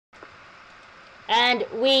And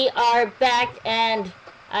we are back, and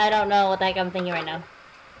I don't know what the heck I'm thinking right now.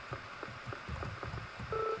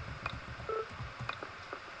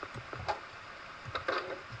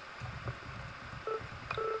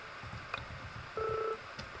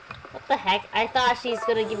 What the heck? I thought she's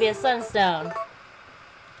gonna give me a sunstone.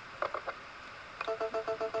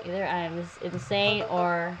 Either I'm insane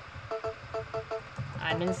or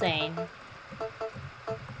I'm insane.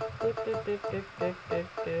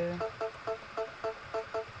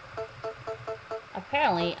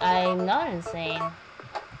 Apparently, I'm not insane.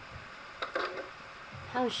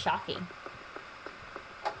 How shocking.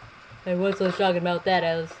 Hey, what's so shocking about that,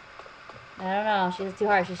 Alice? I don't know. She's too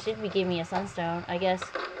hard. She should be giving me a sunstone, I guess.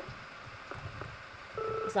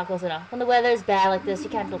 It's not close enough. When the weather's bad like this, you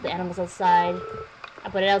can't build the animals outside. I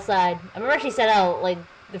put it outside. I remember she said out like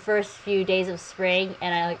the first few days of spring,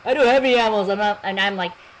 and I don't have any animals. I'm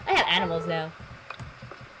like, I have animals now.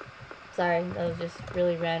 Sorry, that was just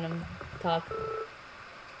really random talk.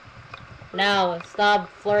 No, stop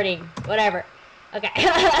flirting. Whatever. Okay.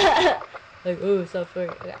 Like, ooh, stop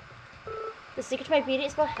flirting. Okay. The secret to my beauty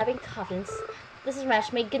is about having confidence. This is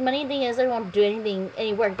match make good money. The thing is, I don't want to do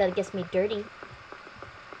any work that gets me dirty.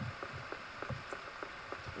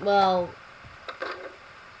 Well,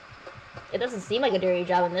 it doesn't seem like a dirty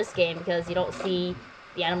job in this game because you don't see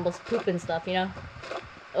the animals poop and stuff, you know?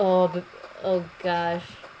 Oh gosh.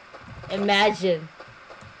 Imagine.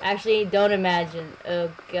 Actually, don't imagine. Oh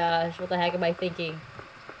gosh, what the heck am I thinking?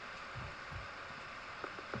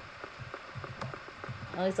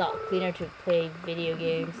 At least I'll cleaner to play video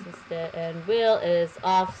games instead. And Will is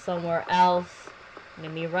off somewhere else.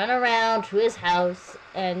 Made me run around to his house,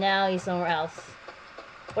 and now he's somewhere else.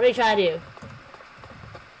 What are you trying to do?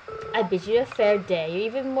 I bid you a fair day. You're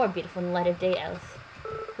even more beautiful in the light of day, Alice.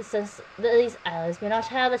 These islands may not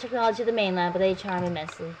have the technology of the mainland, but they charm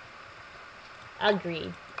immensely.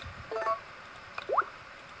 Agreed.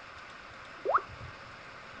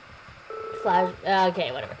 Flash.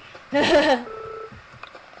 Okay, whatever.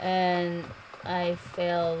 And I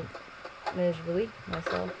failed miserably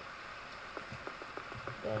myself.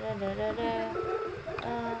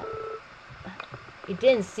 You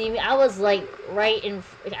didn't see me. I was like right in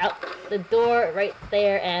out the door right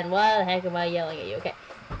there, and why the heck am I yelling at you? Okay.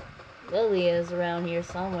 Lily is around here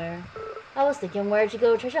somewhere. I was thinking, where'd you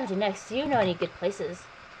go treasure hunting next? Do you know any good places?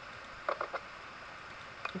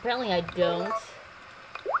 Apparently I don't.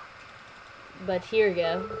 But here we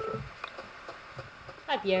go.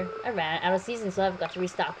 Hi, Pierre. I ran out of season, so I've got to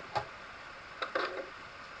restock.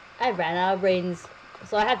 I ran out of brains,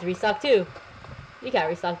 so I have to restock too. You can't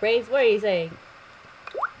restock brains. What are you saying?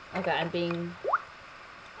 Okay, I'm being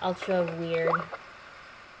ultra weird.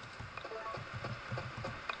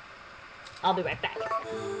 I'll be right back.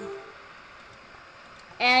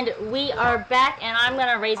 And we are back, and I'm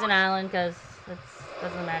gonna raise an island because it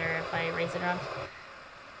doesn't matter if I raise it or not.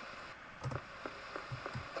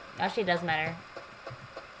 Actually, it does matter.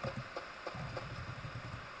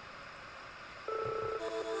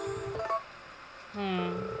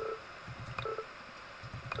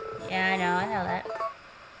 Yeah, I know that.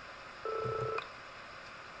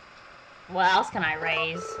 What else can I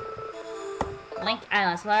raise? Link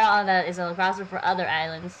Island. So all that is a crossover for other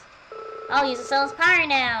islands. I'll use the sun's power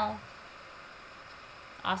now.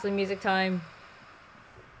 Awesome music time.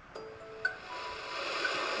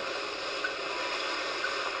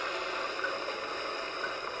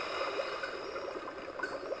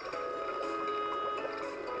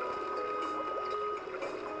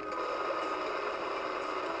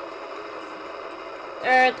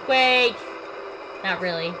 Earthquake! Not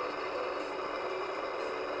really.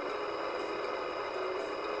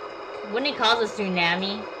 Wouldn't it cause a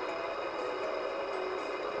tsunami?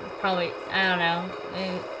 Probably. I don't know.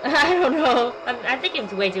 I don't know. I think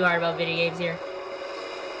it's way too hard about video games here.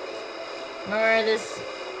 Remember this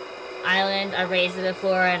island? I raised it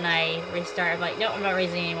before and I restarted. I'm like, no, I'm not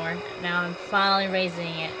raising it anymore. Now I'm finally raising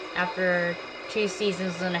it after 2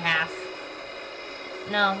 seasons and a half.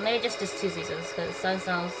 No, maybe just 2 seasons, because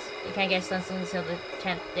sunstones, you can't get sunstones until the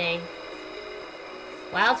 10th day.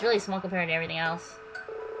 Wow, it's really small compared to everything else.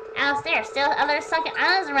 Alice, there are still other sunken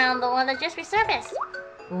islands around the one that just resurfaced.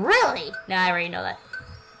 Really? No, I already know that.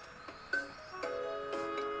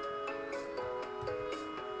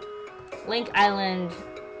 Link Island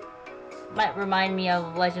might remind me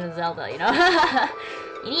of Legend of Zelda, you know?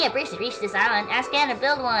 You need a bridge to reach this island. Ask Gannon to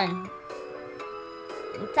build one.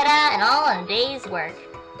 Ta-da! And all in a day's work.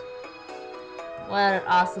 What an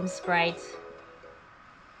awesome sprite.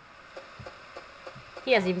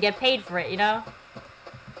 He doesn't even get paid for it, you know?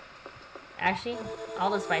 Actually,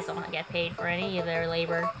 all the sprites don't get paid for any of their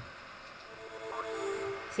labor.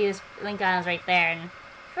 see this link island's right there, and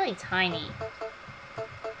it's really tiny.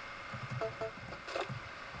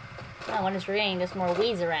 Oh, when it's raining, there's more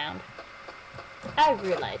weeds around. I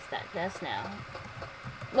realize that just now.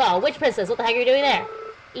 Well, witch princess, what the heck are you doing there?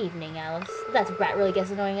 Evening, Alice. That brat really gets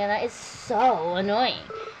annoying, and it's so annoying.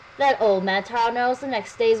 That old Mataro knows the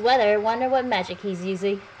next day's weather. Wonder what magic he's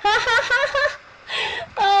using. Ha ha ha ha!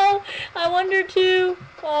 Oh, I wonder too.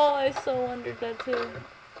 Oh, I so wondered that too.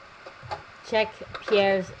 Check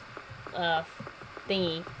Pierre's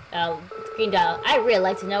thingy, green dial. I really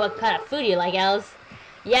like to know what kind of food you like, Alice.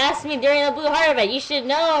 You asked me during the Blue Heart event. You should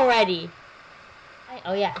know already.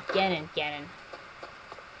 Oh yeah, Gannon.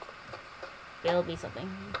 It'll be something.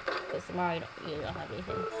 Because tomorrow you don't have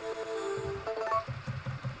anything.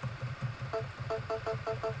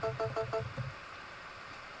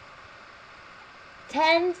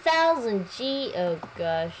 $10,000 oh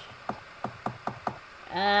gosh.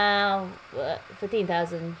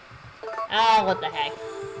 15,000. Oh, what the heck.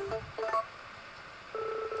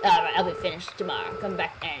 Alright, I'll be finished tomorrow. Come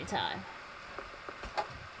back anytime.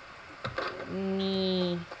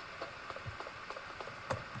 Me.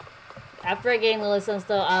 After getting Lily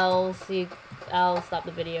Sunstone, I'll stop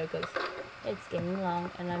the video because it's getting long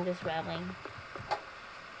and I'm just rambling.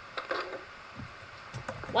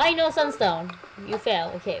 Why no Sunstone? You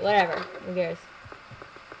fail. Okay, whatever. Who cares?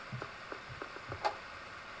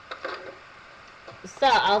 So,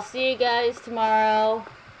 I'll see you guys tomorrow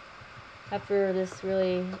after this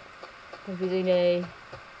really confusing day.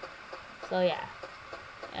 So,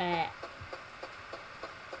 yeah.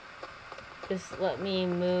 Just let me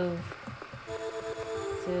move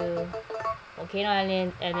to Volcano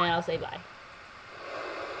Island and then I'll say bye.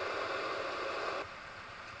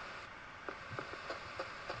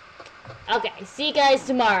 Okay, see you guys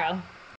tomorrow.